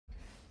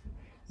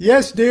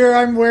Yes, dear,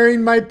 I'm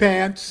wearing my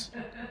pants.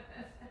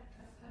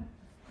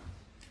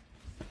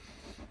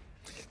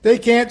 They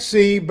can't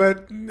see,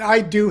 but I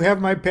do have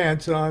my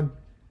pants on.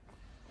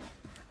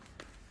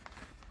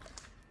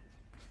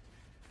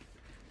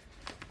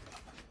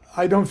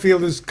 I don't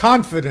feel as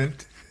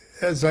confident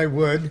as I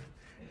would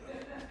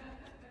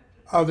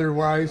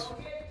otherwise.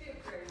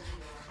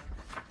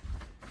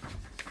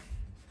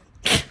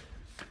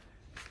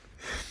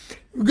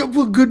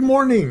 Well, good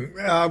morning.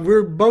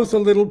 We're both a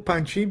little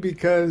punchy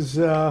because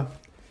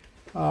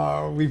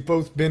we've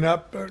both been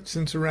up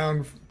since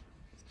around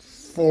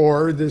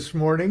 4 this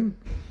morning.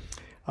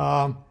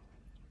 I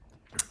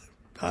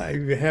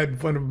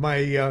had one of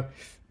my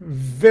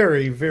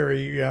very,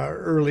 very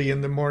early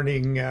in the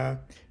morning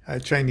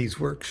Chinese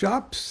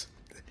workshops.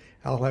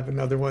 I'll have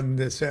another one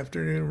this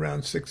afternoon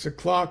around 6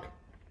 o'clock.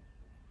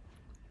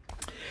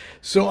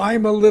 So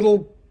I'm a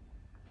little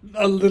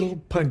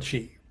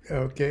punchy,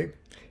 okay?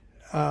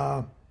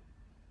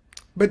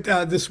 But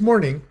this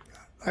morning,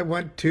 I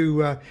want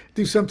to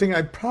do something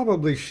I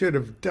probably should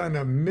have done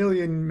a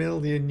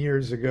million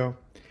years ago.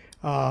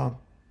 But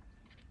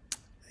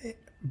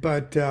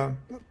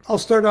I'll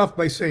start off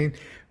by saying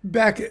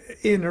back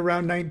in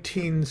around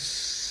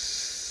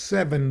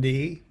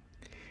 1970,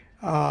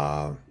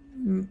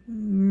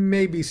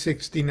 maybe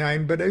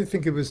 69, but I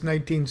think it was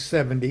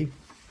 1970,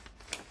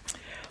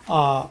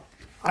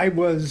 I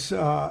was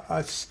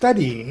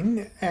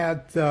studying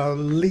at the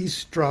Lee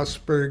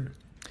Strasberg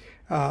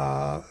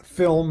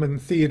Film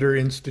and Theater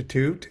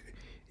Institute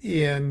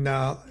in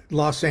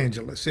Los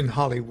Angeles, in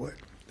Hollywood.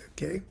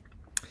 Okay,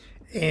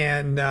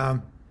 and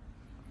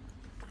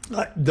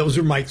those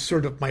are my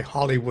sort of my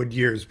Hollywood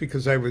years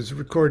because I was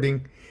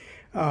recording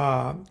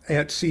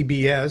at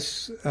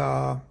CBS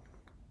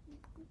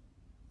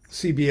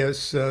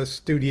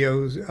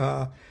studios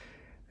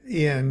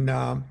in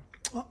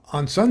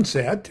on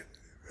Sunset.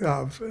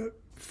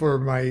 For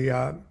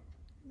my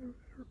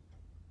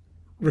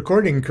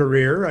recording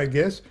career, I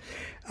guess.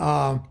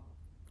 And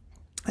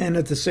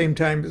at the same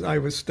time, I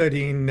was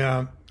studying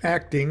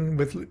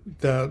acting at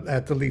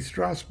the Lee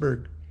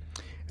Strasberg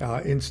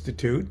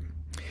Institute.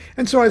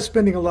 And so I was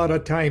spending a lot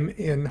of time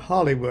in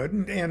Hollywood.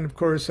 And of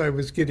course, I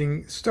was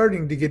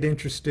starting to get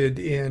interested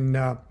in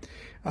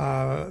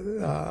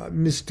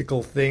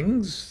mystical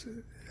things.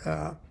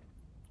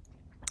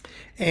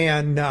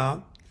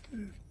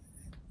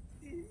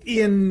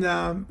 In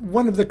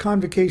one of the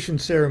convocation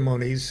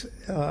ceremonies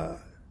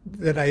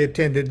that I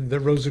attended, the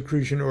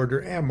Rosicrucian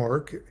Order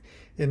Amorc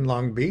in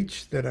Long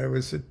Beach, that I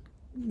was a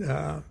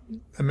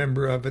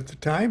member of at the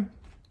time,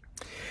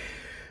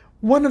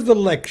 one of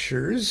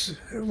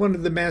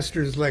the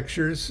master's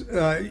lectures,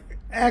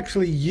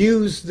 actually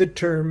used the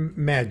term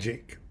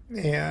magic.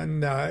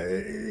 And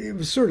it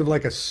was sort of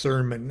like a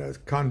sermon, a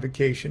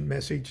convocation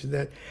message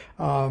that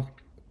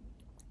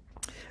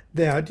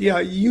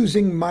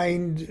using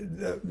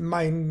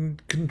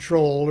mind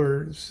control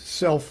or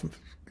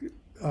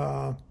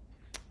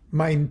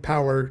mind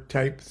power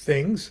type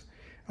things,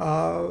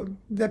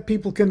 that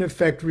people can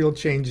affect real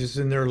changes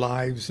in their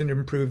lives and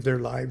improve their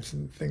lives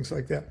and things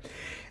like that.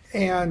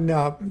 And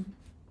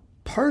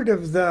one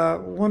of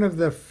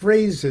the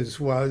phrases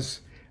was,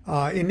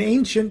 in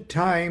ancient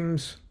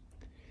times,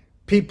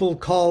 people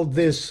called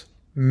this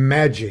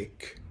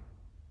magic.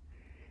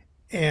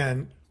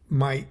 And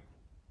my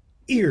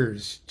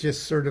ears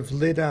just sort of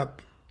lit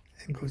up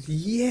and goes,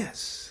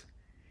 yes,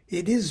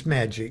 it is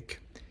magic.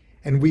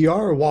 And we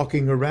are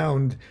walking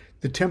around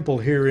the temple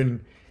here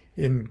in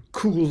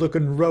cool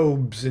looking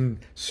robes and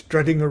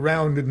strutting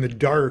around in the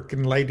dark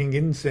and lighting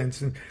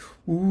incense and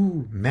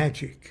ooh,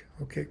 magic.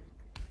 Okay.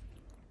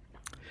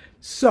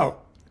 So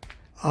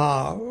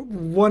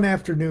one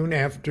afternoon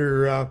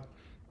after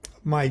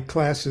my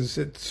classes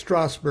at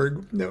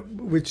Strasberg,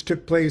 which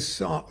took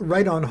place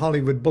right on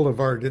Hollywood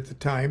Boulevard at the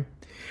time,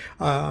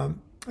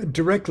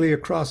 directly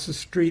across the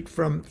street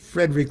from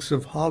Frederick's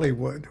of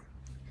Hollywood,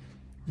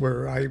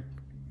 where I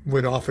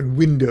would often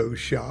window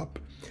shop.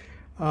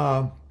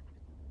 But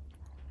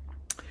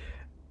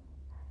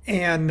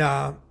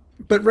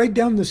right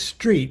down the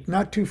street,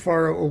 not too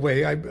far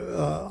away,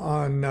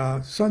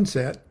 on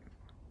Sunset,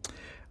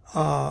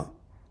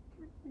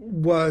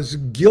 was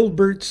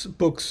Gilbert's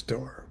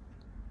Bookstore.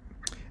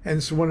 And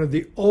it's one of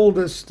the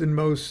oldest and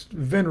most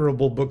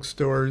venerable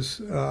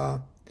bookstores,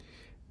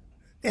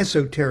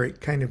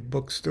 esoteric kind of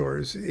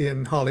bookstores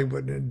in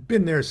Hollywood, and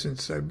been there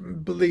since, I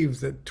believe,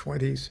 the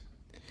 20s.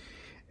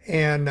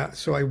 And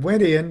so I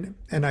went in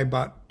and I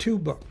bought 2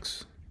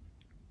 books.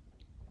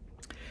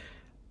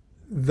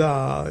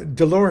 The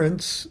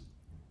DeLawrence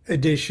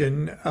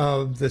edition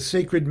of The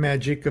Sacred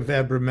Magic of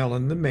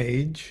Abramelin the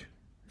Mage,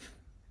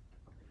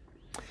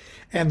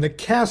 and the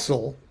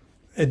Castle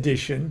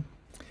edition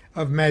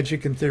of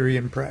Magic and Theory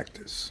and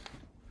Practice.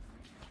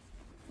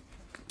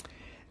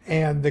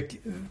 And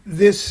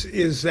this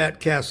is that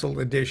Castle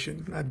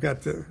edition. I've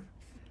got the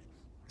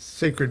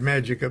Sacred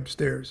Magic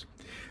upstairs.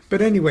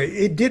 But anyway,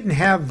 it didn't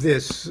have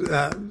this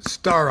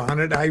star on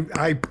it.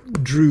 I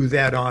drew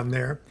that on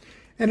there.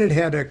 And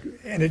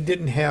it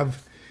didn't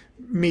have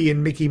me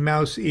and Mickey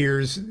Mouse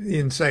ears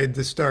inside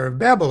the Star of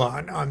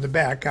Babylon on the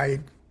back. I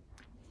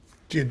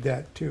did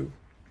that too.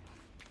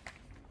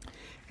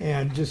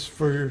 And just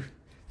for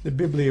the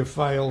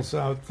bibliophiles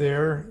out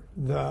there,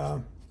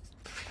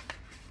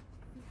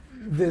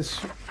 this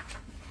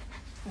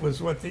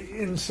was what the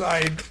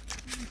inside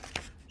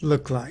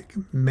looked like.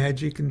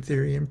 Magic in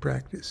Theory and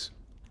Practice.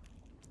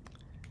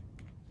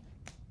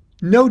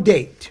 No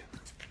date,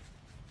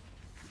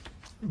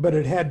 but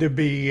it had to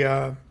be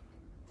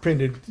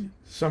printed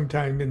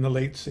sometime in the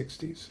late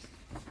 60s.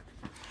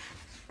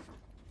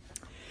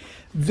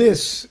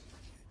 This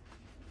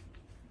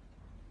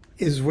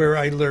is where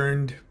I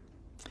learned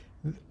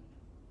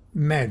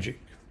magic.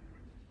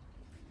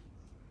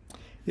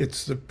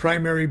 It's the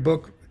primary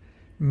book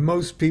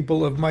most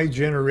people of my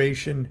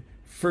generation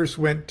first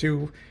went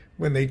to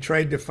when they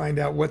tried to find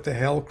out what the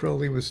hell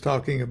Crowley was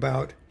talking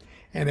about.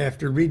 And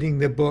after reading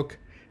the book,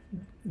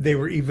 they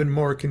were even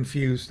more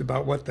confused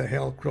about what the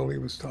hell Crowley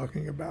was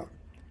talking about,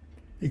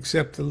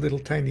 except the little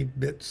tiny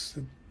bits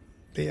that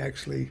they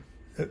actually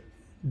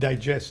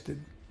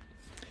digested.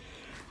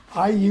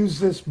 I use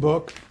this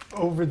book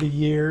over the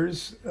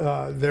years.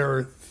 There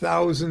are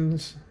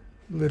thousands,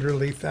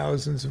 literally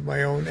thousands of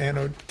my own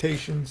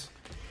annotations.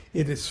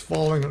 It is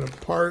falling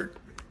apart.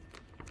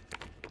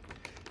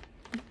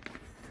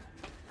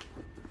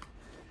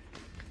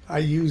 I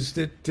used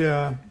it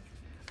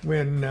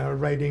when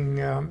writing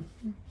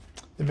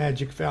the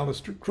Magic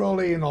Aleister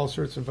Crowley and all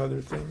sorts of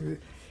other things.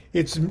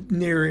 It's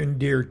near and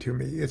dear to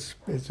me. It's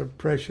a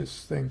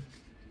precious thing.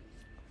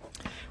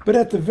 But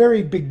at the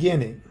very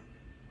beginning,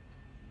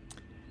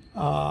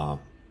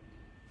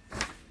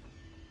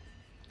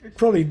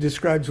 Crowley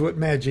describes what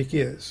magic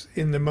is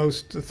in the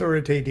most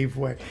authoritative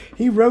way.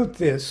 He wrote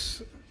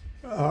this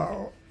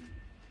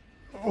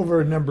over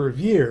a number of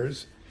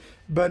years,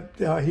 but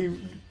he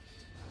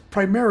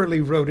primarily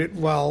wrote it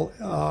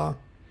while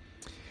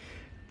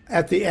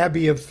at the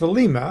Abbey of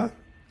Thelema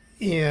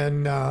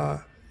in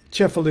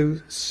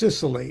Cefalù,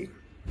 Sicily,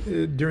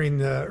 during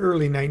the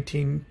early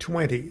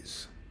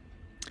 1920s.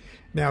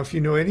 Now, if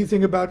you know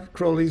anything about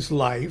Crowley's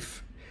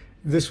life,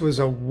 this was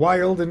a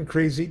wild and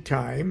crazy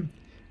time,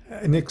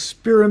 an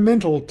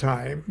experimental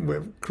time,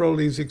 where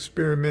Crowley's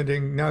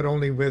experimenting not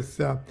only with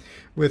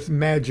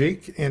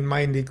magic and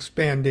mind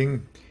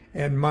expanding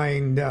and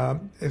mind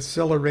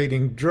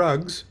accelerating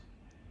drugs,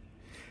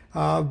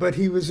 but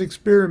he was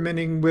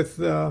experimenting with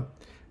the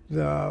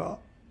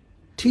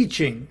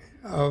teaching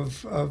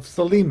of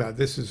Thelema.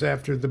 This is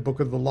after the Book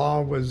of the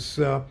Law was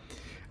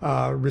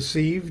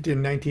received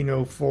in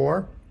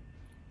 1904.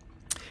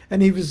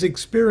 And he was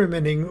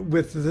experimenting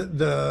with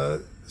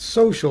the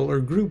social or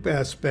group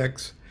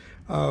aspects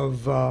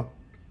of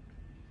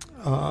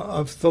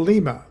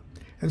Thelema.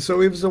 And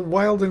so it was a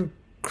wild and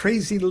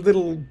crazy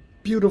little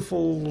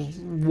beautiful,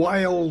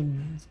 wild,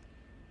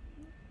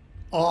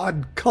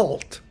 odd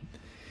cult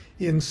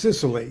in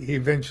Sicily.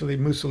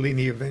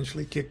 Mussolini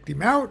eventually kicked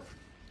him out.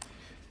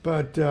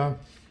 But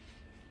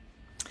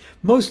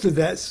most of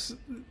that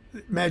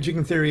Magic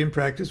in Theory and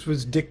Practice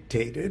was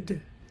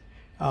dictated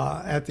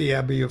at the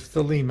Abbey of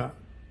Thelema,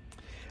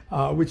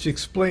 which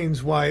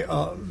explains why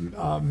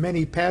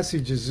many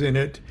passages in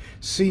it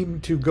seem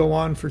to go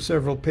on for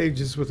several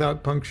pages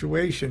without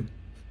punctuation.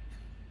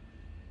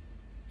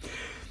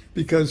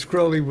 Because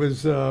Crowley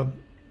was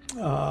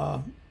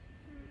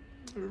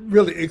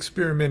really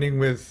experimenting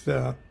with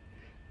the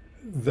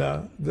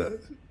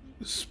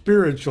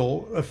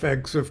spiritual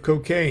effects of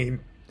cocaine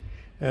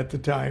at the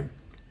time.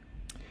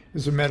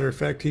 As a matter of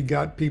fact, he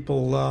got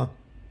people,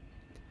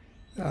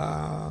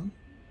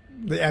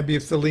 the Abbey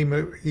of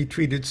Thelema, he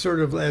treated sort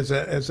of as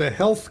a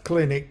health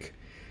clinic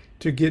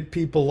to get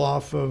people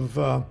off of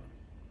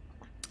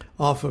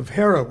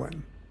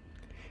heroin.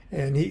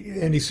 And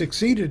he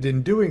succeeded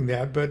in doing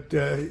that, but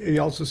he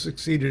also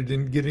succeeded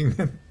in getting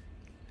them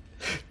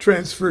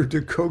transferred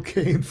to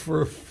cocaine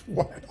for a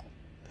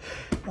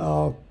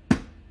while.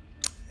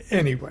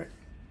 Anyway,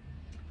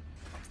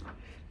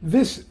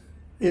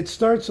 it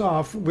starts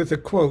off with a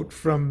quote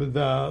from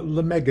the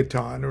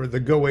Lemegeton, or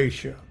the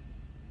Goetia.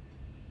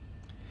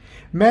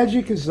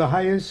 Magic is the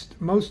highest,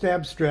 most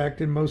abstract,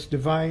 and most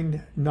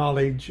divine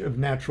knowledge of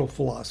natural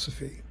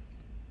philosophy.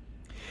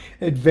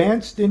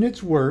 Advanced in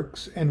its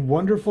works and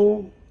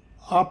wonderful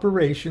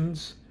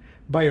operations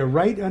by a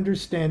right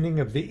understanding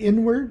of the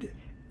inward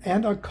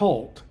and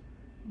occult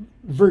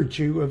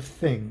virtue of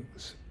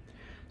things,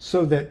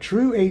 so that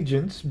true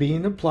agents,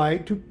 being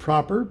applied to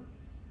proper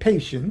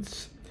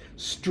patience,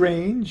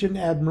 strange and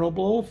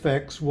admirable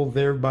effects will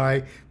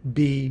thereby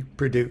be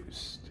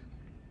produced.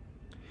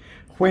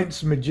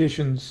 Whence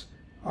magicians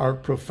are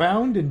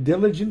profound and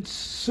diligent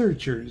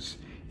searchers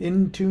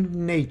into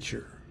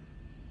nature.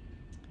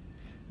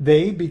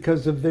 They,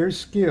 because of their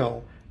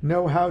skill,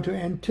 know how to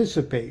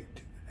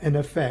anticipate an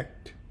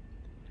effect,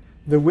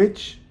 the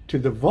which to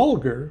the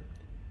vulgar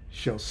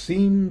shall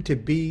seem to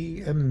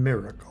be a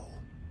miracle.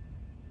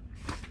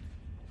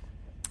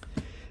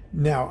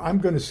 Now, I'm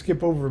going to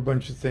skip over a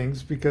bunch of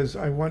things because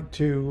I want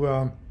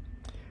to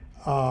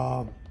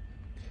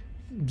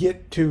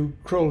get to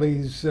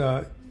Crowley's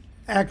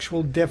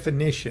actual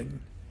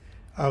definition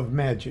of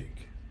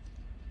magic,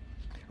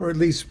 or at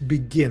least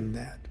begin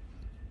that.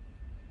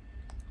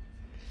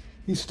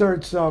 He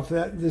starts off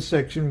this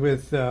section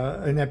with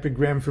an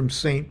epigram from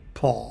St.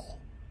 Paul.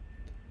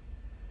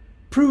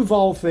 Prove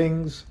all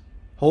things,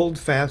 hold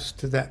fast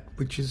to that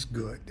which is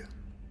good.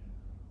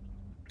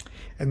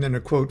 And then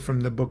a quote from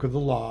the Book of the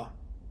Law.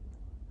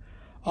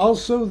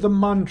 Also the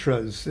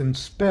mantras and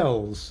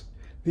spells,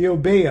 the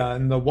obeya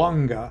and the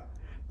wanga,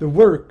 the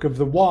work of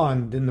the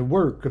wand and the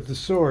work of the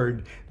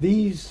sword,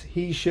 these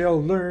he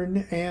shall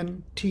learn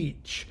and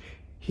teach.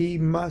 He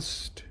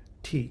must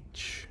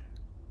teach.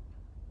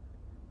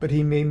 But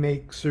he may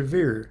make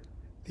severe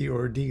the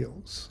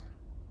ordeals.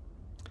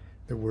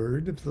 The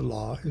word of the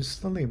law is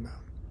thelema.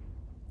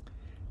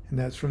 And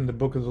that's from the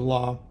Book of the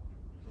Law.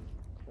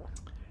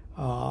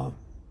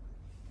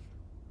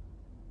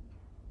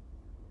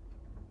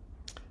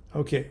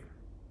 Okay.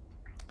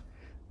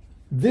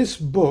 This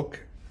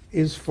book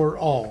is for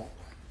all.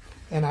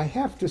 And I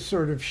have to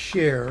sort of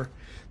share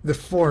the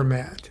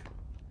format.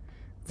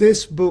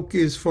 This book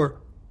is for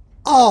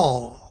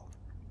all.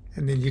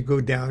 And then you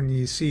go down and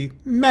you see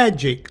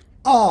magic,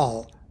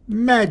 all,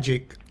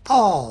 magic,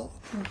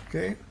 all.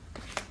 Okay?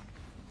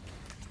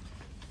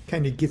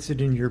 Kind of gets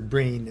it in your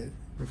brain in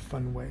a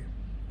fun way.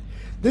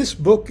 This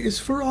book is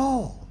for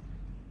all.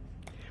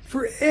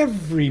 For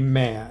every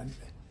man,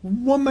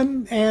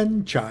 woman,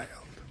 and child.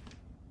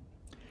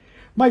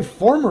 My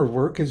former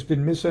work has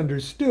been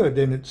misunderstood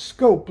and its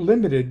scope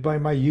limited by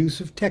my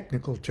use of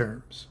technical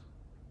terms.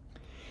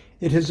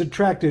 It has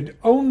attracted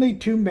only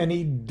too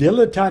many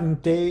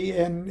dilettanti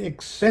and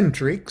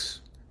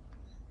eccentrics,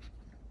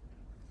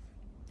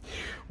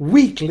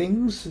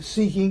 weaklings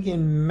seeking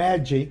in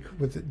magic,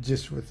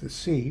 just with the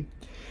C,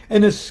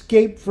 an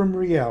escape from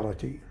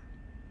reality.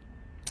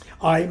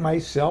 I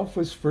myself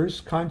was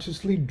first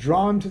consciously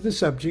drawn to the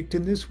subject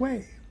in this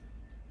way,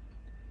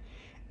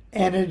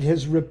 and it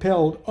has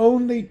repelled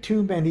only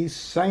too many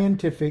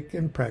scientific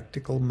and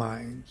practical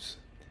minds,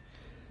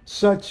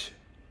 such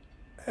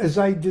as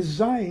I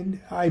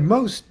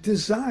most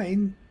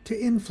design to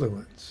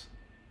influence.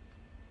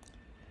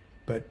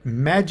 But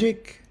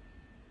magic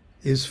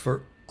is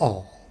for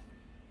all.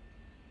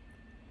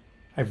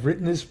 I've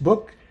written this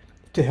book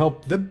to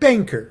help the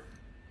banker,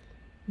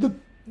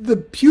 the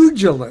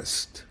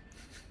pugilist,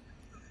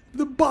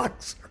 the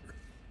boxer,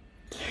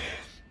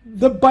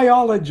 the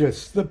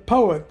biologist, the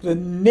poet, the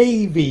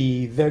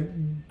navy, the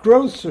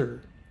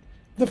grocer,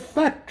 the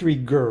factory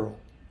girl,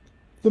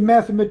 the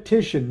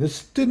mathematician, the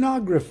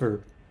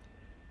stenographer,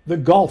 the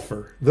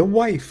golfer, the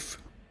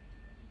wife,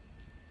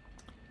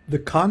 the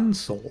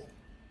consul,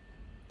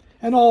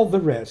 and all the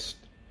rest,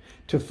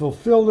 to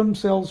fulfill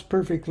themselves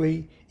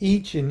perfectly,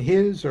 each in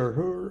his or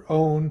her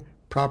own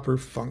proper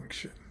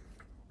function.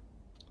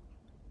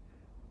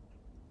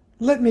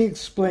 Let me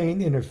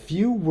explain in a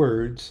few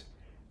words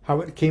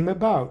how it came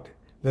about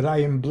that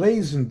I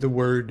emblazoned the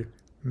word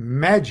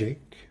magic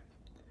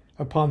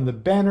upon the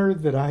banner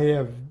that I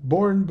have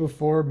borne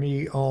before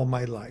me all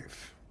my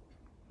life.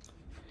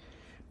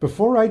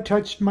 Before I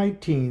touched my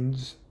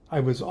teens,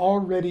 I was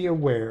already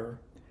aware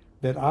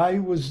that I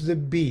was the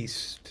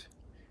beast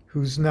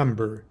whose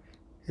number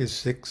is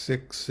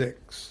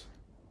 666.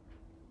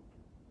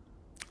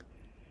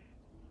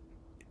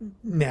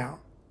 Now,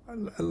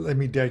 let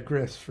me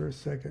digress for a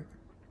second.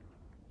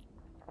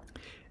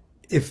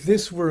 If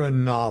this were a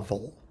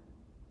novel,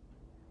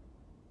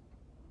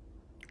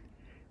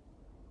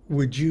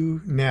 would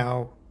you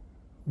now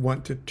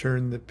want to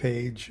turn the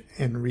page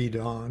and read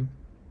on?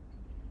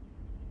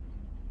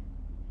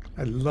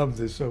 I love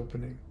this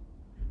opening.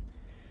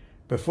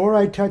 Before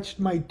I touched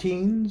my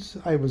teens,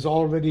 I was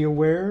already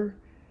aware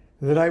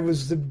that I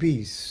was the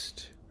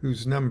beast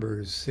whose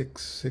number is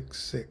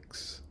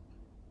 666.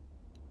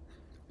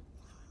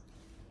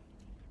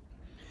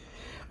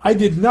 I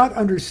did not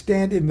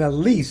understand in the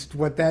least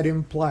what that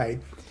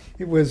implied.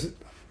 It was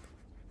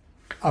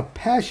a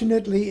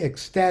passionately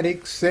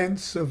ecstatic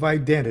sense of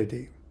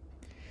identity.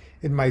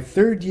 In my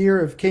third year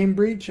of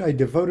Cambridge, I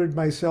devoted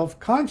myself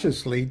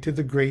consciously to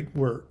the great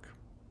work,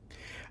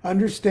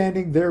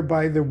 understanding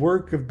thereby the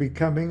work of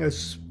becoming a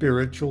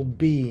spiritual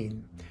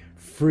being,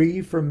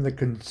 free from the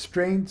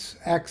constraints,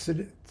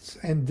 accidents,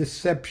 and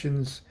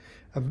deceptions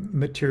of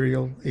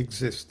material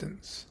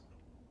existence.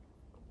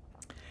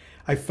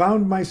 I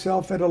found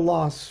myself at a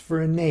loss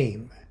for a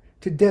name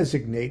to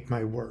designate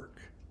my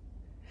work.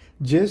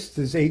 Just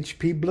as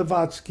H.P.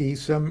 Blavatsky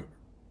some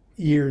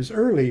years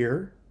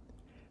earlier,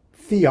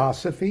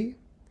 theosophy,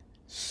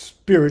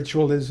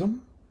 spiritualism,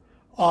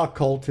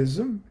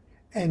 occultism,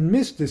 and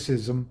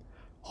mysticism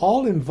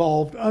all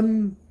involved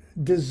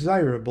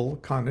undesirable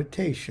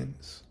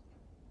connotations.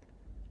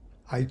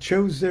 I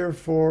chose,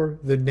 therefore,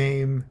 the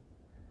name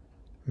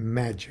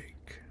Magick,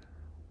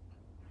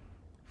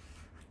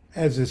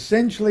 as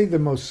essentially the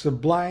most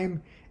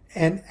sublime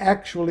and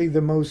actually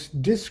the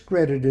most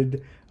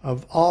discredited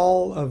of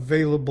all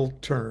available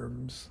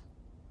terms.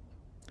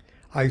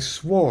 I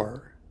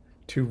swore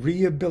to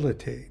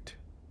rehabilitate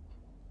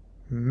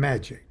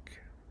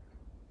magic.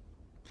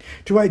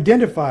 to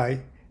identify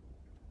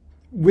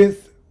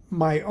with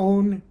my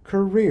own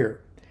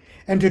career,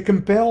 and to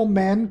compel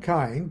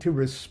mankind to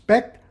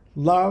respect,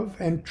 love,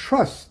 and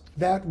trust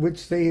that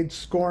which they had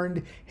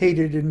scorned,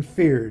 hated, and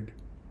feared.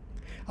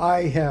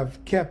 I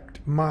have kept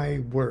my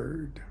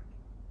word.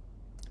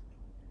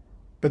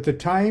 But the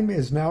time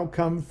is now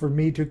come for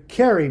me to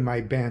carry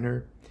my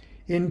banner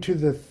into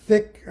the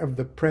thick of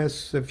the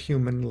press of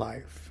human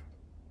life.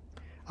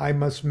 I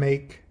must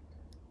make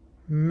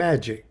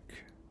magic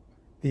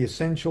the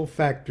essential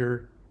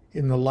factor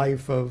in the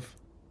life of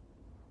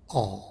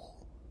all.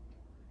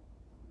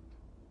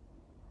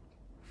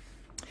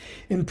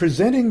 In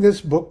presenting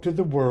this book to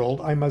the world,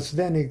 I must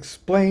then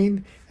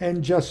explain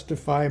and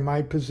justify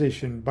my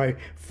position by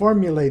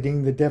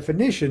formulating the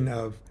definition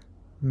of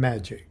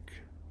magic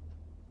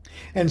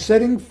and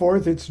setting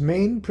forth its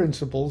main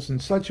principles in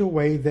such a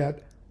way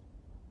that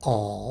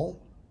all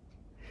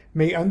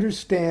may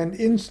understand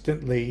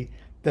instantly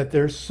that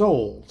their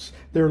souls,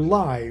 their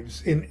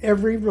lives, in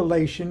every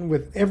relation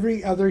with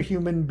every other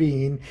human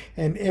being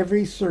and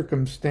every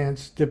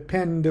circumstance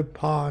depend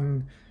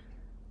upon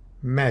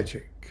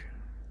magic,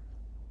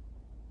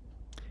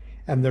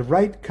 and the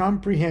right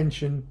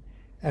comprehension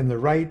and the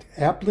right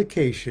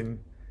application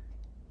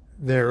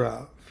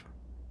thereof.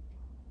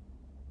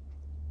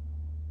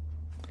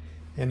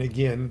 And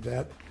again,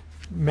 that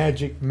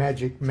magic,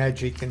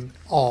 and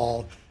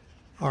all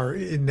are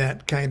in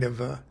that kind of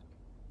a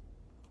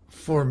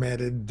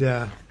formatted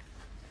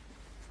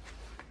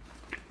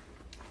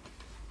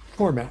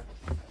format.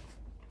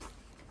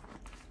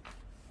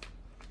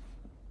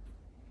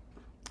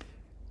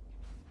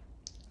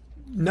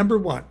 Number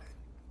one,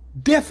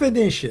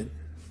 definition.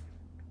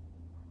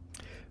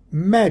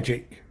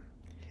 Magic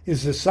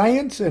is the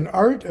science and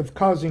art of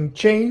causing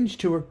change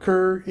to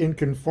occur in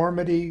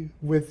conformity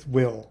with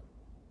will.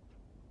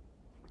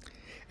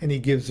 And he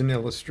gives an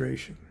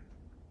illustration.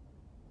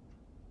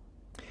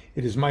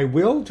 It is my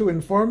will to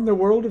inform the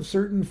world of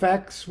certain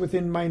facts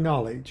within my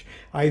knowledge.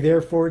 I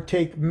therefore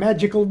take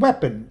magical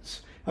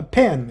weapons, a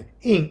pen,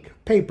 ink,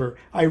 paper.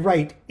 I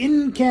write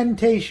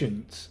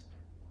incantations,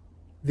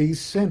 these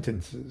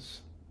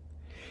sentences,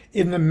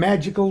 in the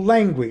magical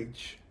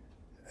language,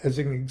 as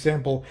an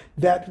example,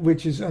 that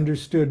which is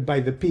understood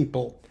by the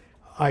people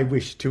I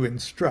wish to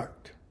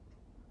instruct.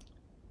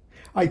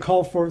 I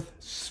call forth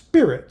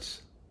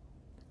spirits,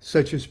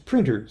 such as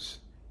printers,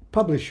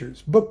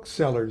 publishers,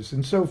 booksellers,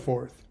 and so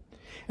forth,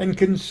 and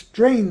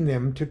constrain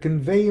them to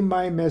convey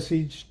my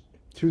message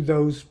to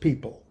those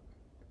people.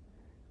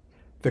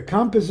 The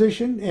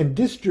composition and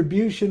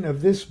distribution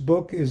of this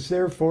book is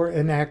therefore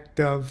an act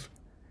of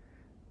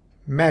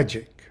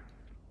magic,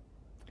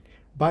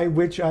 by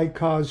which I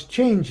cause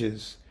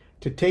changes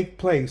to take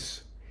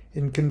place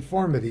in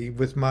conformity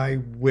with my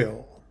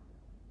will.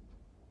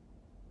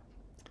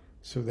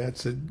 So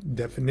that's a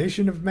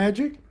definition of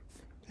magic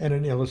and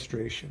an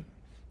illustration.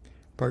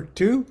 Part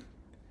 2,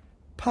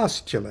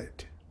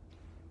 postulate.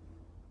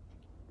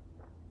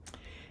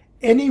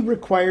 Any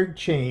required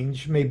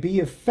change may be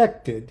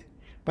effected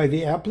by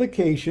the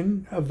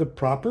application of the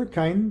proper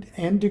kind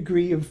and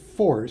degree of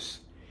force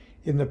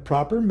in the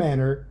proper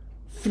manner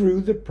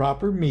through the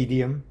proper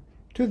medium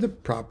to the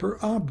proper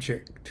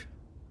object.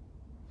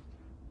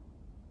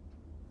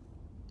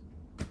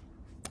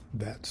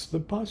 That's the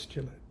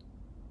postulate.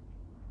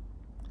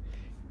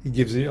 He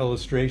gives the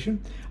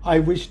illustration. I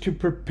wish to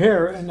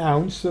prepare an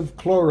ounce of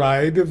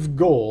chloride of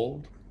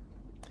gold.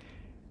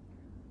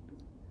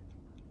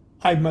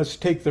 I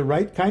must take the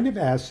right kind of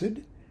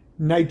acid,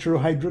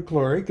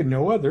 nitrohydrochloric and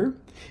no other,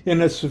 in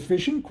a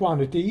sufficient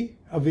quantity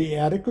of the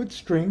adequate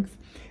strength,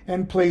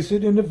 and place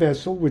it in a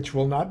vessel which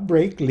will not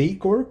break,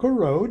 leak, or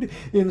corrode,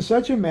 in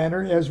such a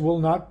manner as will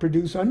not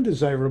produce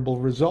undesirable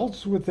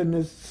results with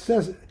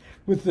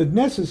the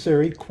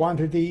necessary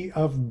quantity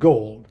of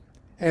gold,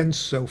 and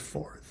so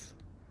forth.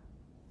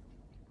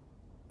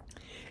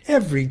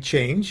 Every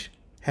change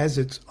has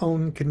its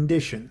own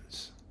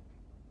conditions.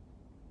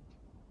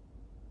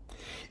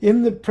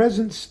 In the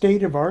present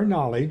state of our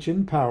knowledge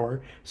and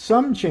power,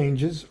 some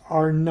changes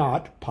are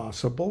not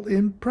possible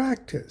in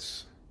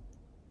practice.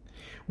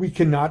 We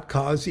cannot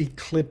cause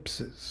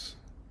eclipses,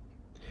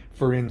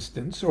 for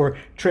instance, or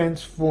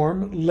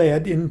transform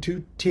lead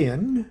into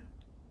tin,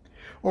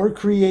 or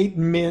create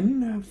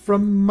men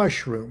from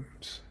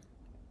mushrooms.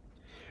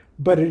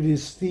 But it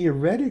is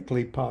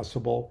theoretically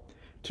possible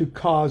to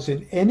cause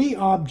in any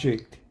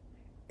object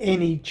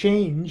any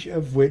change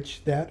of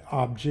which that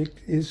object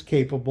is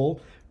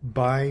capable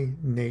by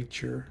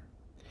nature,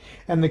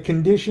 and the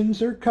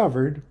conditions are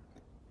covered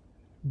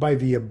by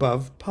the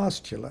above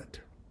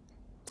postulate.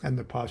 And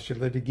the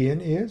postulate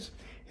again is,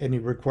 any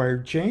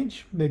required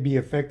change may be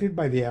effected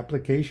by the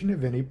application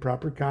of any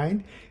proper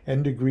kind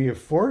and degree of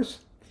force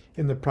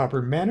in the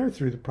proper manner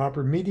through the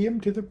proper medium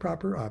to the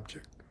proper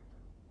object.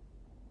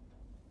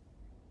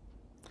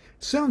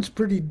 Sounds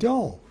pretty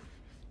dull,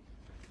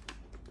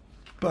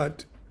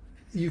 but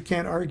you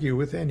can't argue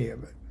with any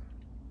of it.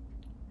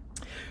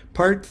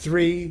 Part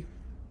 3,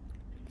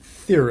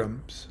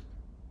 theorems.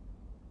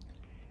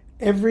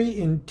 Every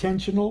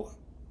intentional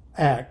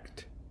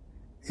act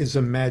is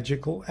a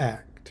magical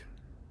act.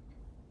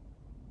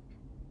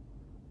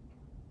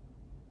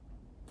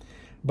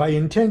 By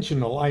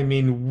intentional, I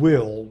mean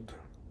willed.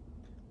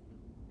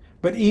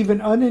 But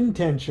even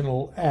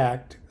unintentional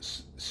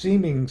acts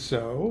seeming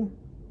so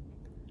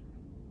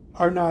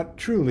are not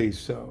truly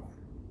so.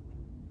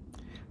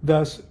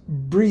 Thus,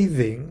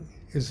 breathing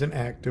is an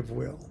act of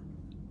will.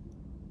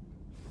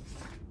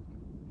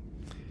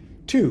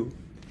 2.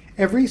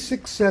 Every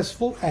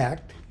successful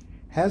act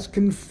has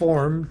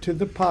conformed to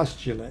the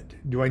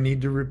postulate. Do I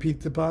need to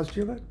repeat the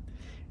postulate?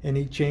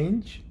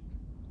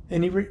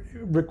 Any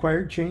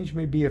required change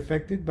may be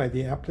effected by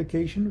the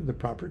application of the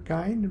proper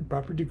kind and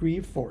proper degree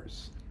of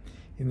force,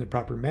 in the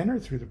proper manner,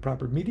 through the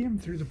proper medium,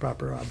 through the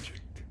proper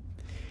object.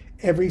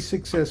 Every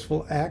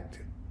successful act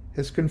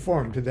has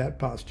conformed to that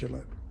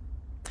postulate.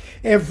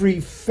 Every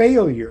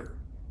failure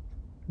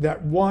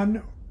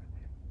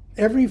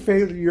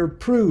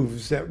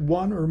proves that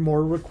one or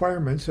more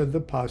requirements of the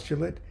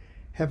postulate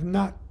have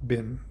not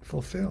been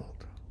fulfilled.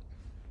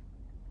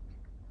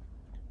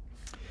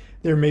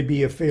 There may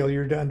be a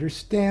failure to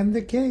understand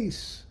the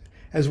case,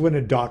 as when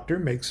a doctor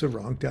makes a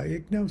wrong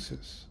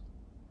diagnosis,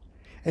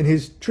 and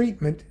his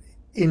treatment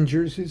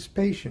injures his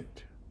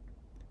patient.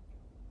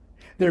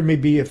 There may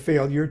be a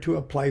failure to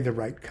apply the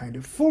right kind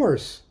of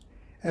force,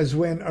 as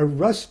when a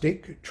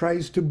rustic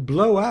tries to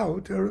blow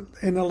out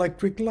an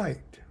electric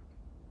light.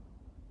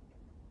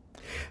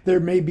 There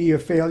may be a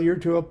failure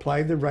to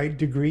apply the right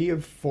degree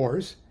of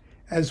force,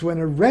 as when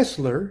a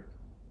wrestler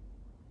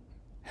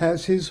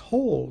has his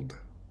hold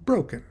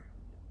broken.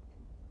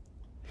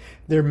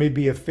 There may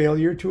be a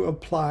failure to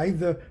apply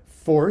the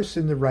force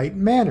in the right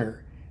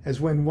manner, as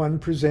when one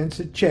presents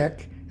a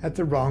check at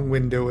the wrong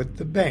window at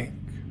the bank.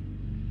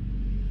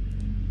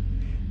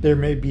 There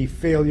may be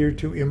failure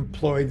to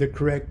employ the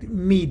correct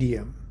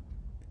medium,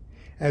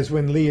 as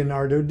when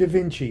Leonardo da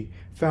Vinci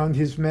found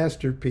his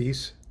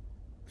masterpiece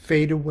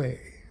fade away.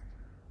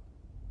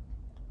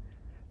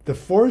 The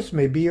force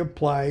may be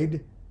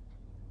applied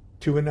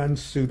to an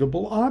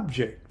unsuitable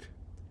object,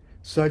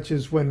 such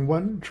as when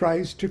one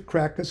tries to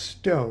crack a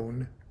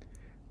stone,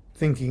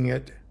 thinking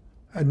it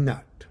a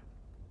nut.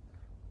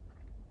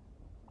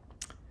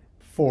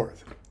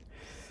 4th,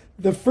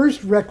 the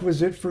first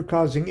requisite for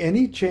causing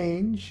any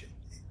change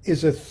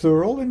is a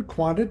thorough and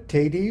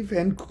qualitative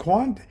and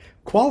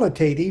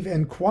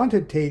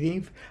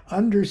quantitative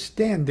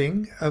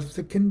understanding of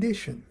the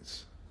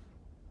conditions.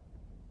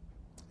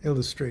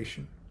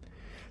 Illustration.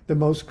 The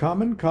most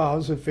common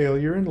cause of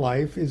failure in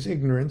life is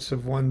ignorance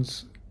of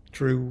one's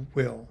true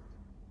will,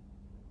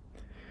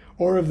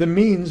 or of the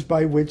means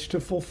by which to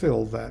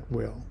fulfill that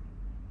will.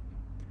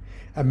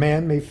 A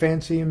man may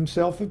fancy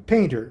himself a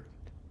painter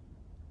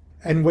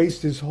and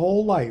waste his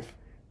whole life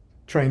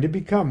trying to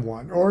become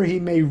one, or he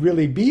may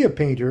really be a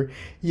painter,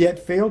 yet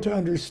fail to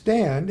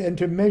understand and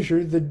to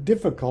measure the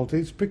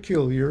difficulties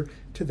peculiar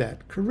to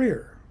that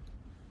career.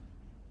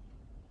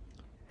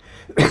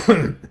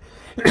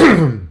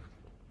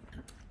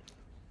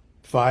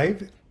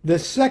 5, the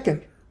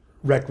second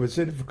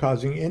requisite for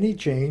causing any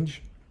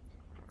change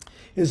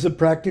is the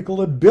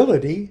practical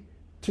ability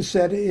to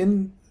set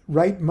in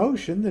right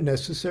motion the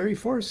necessary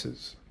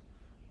forces.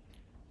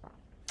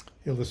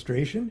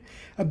 Illustration.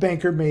 A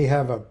banker may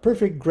have a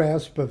perfect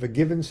grasp of a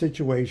given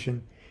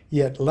situation,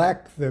 yet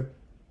lack the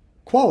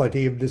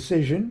quality of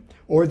decision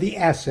or the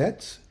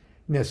assets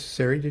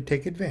necessary to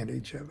take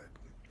advantage of it.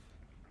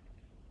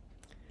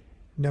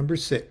 Number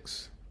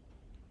 6.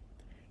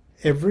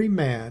 Every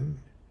man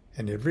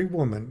and every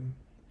woman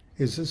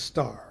is a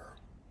star.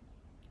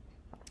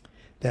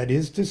 That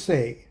is to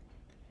say,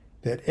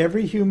 that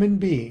every human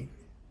being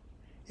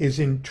is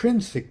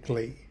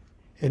intrinsically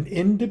an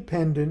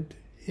independent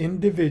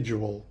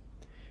individual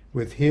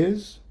with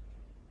his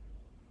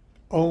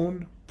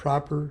own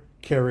proper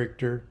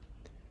character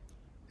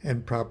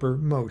and proper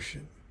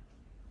motion.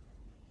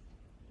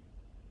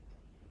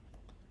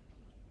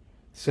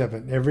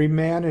 7. Every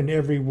man and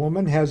every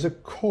woman has a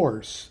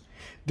course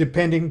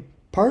depending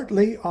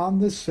partly on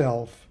the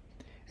self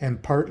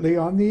and partly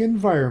on the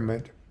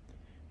environment,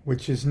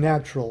 which is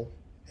natural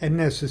and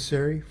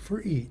necessary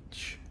for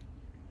each.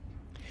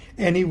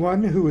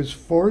 Anyone who is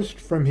forced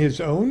from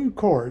his own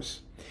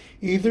course,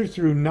 either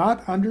through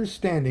not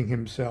understanding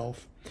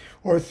himself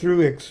or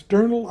through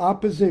external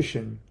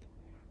opposition,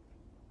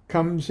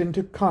 comes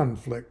into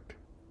conflict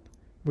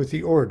with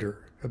the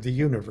order of the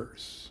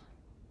universe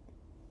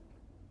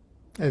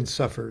and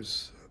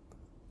suffers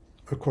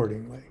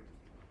accordingly.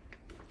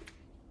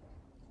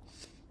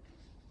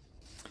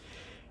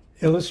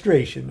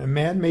 Illustration. A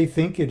man may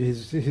think it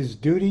is his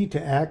duty to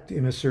act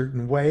in a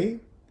certain way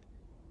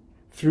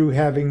through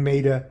having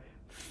made a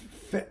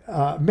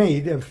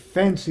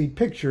fancy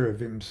picture of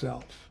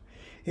himself,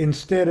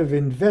 instead of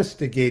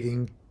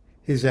investigating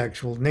his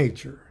actual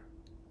nature.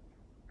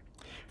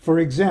 For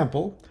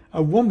example,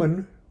 a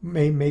woman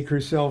may make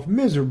herself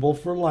miserable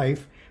for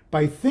life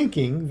by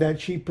thinking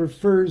that she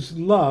prefers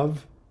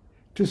love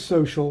to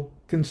social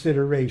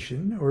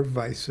consideration, or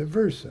vice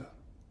versa.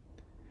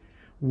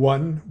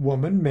 One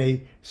woman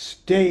may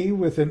stay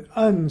with an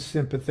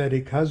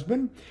unsympathetic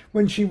husband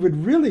when she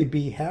would really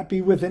be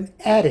happy with an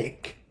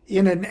attic,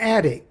 in an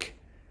attic,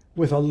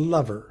 with a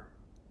lover.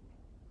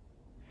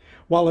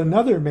 While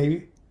another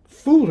may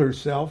fool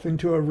herself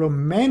into a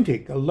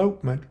romantic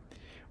elopement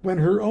when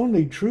her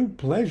only true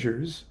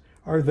pleasures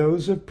are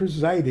those of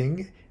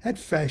presiding at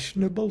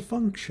fashionable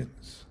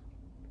functions.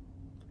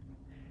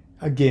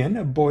 Again,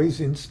 a boy's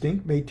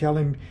instinct may tell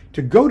him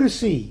to go to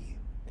sea,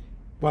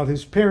 while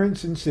his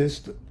parents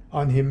insist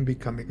on him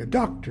becoming a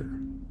doctor.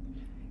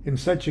 In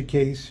such a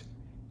case,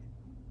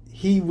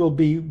 he will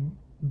be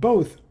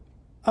both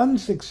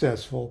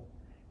unsuccessful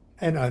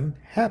and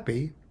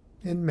unhappy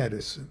in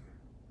medicine.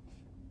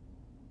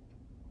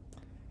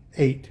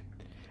 8.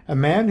 A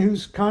man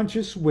whose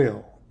conscious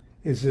will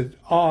is at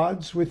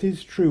odds with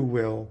his true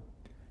will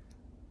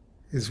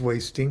is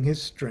wasting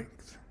his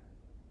strength.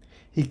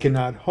 He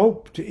cannot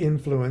hope to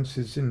influence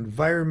his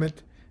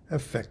environment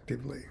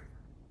effectively.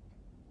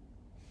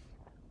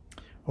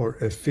 Or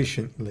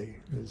efficiently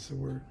is the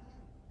word.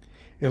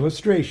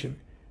 Illustration.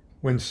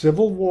 When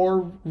civil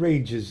war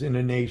rages in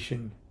a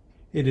nation,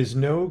 it is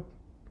no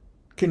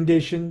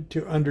condition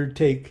to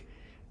undertake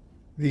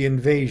the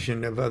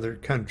invasion of other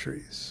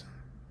countries.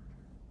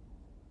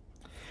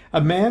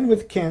 A man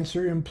with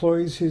cancer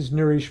employs his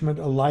nourishment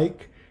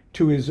alike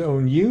to his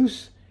own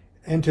use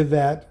and to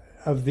that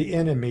of the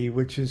enemy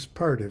which is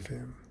part of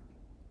him.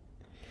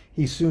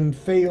 He soon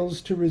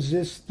fails to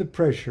resist the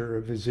pressure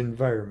of his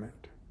environment.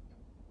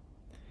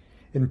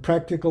 In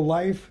practical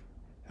life,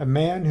 a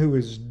man who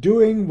is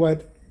doing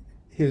what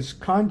his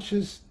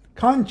conscience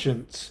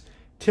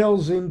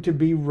tells him to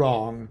be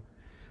wrong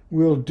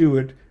will do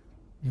it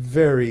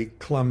very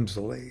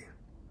clumsily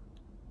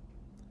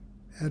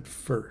at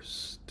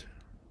first.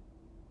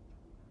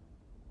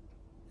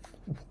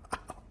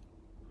 Wow.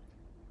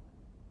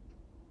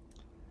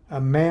 A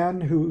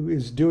man who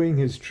is doing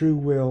his true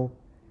will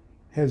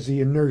has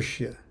the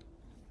inertia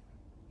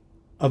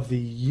of the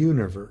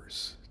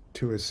universe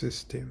to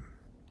assist him.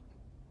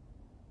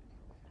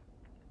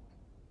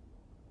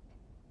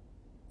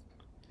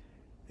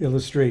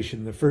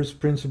 Illustration. The first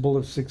principle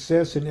of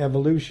success in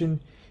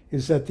evolution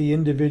is that the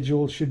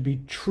individual should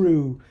be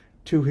true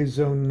to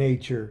his own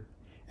nature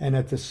and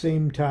at the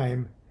same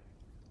time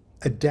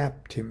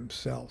adapt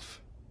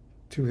himself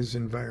to his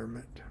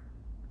environment.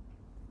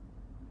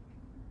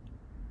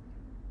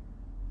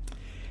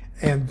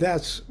 And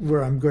that's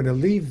where I'm going to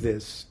leave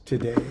this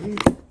today,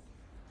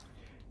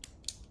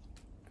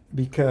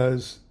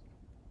 because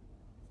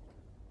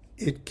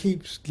it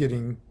keeps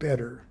getting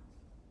better.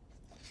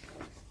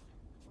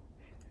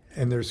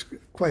 And there's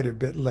quite a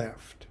bit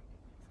left.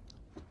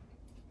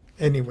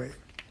 Anyway,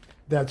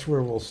 that's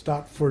where we'll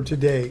stop for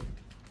today.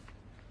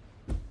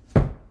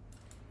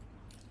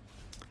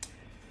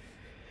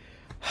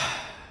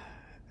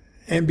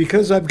 And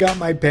because I've got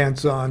my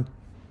pants on,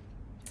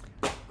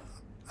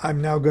 I'm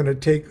now going to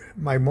take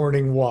my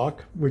morning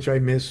walk, which I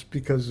missed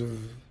because of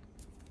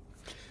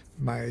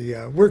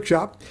my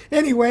workshop.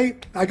 Anyway,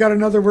 I got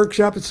another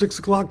workshop at 6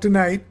 o'clock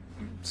tonight,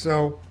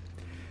 so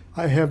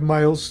I have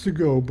miles to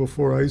go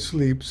before I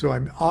sleep, so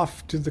I'm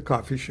off to the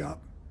coffee shop.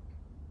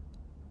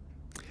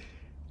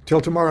 Till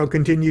tomorrow,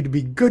 continue to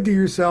be good to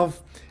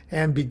yourself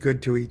and be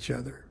good to each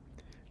other.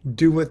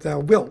 Do what thou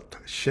wilt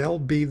shall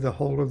be the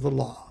whole of the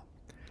law.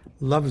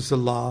 Love's the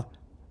law,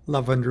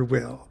 love under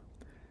will.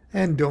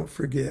 And don't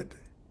forget,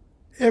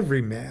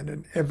 every man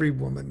and every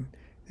woman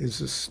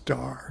is a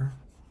star.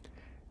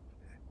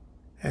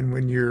 And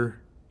when you're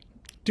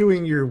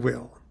doing your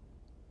will,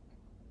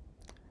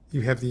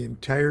 you have the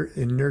entire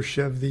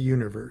inertia of the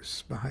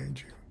universe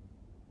behind you.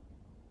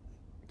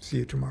 See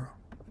you tomorrow.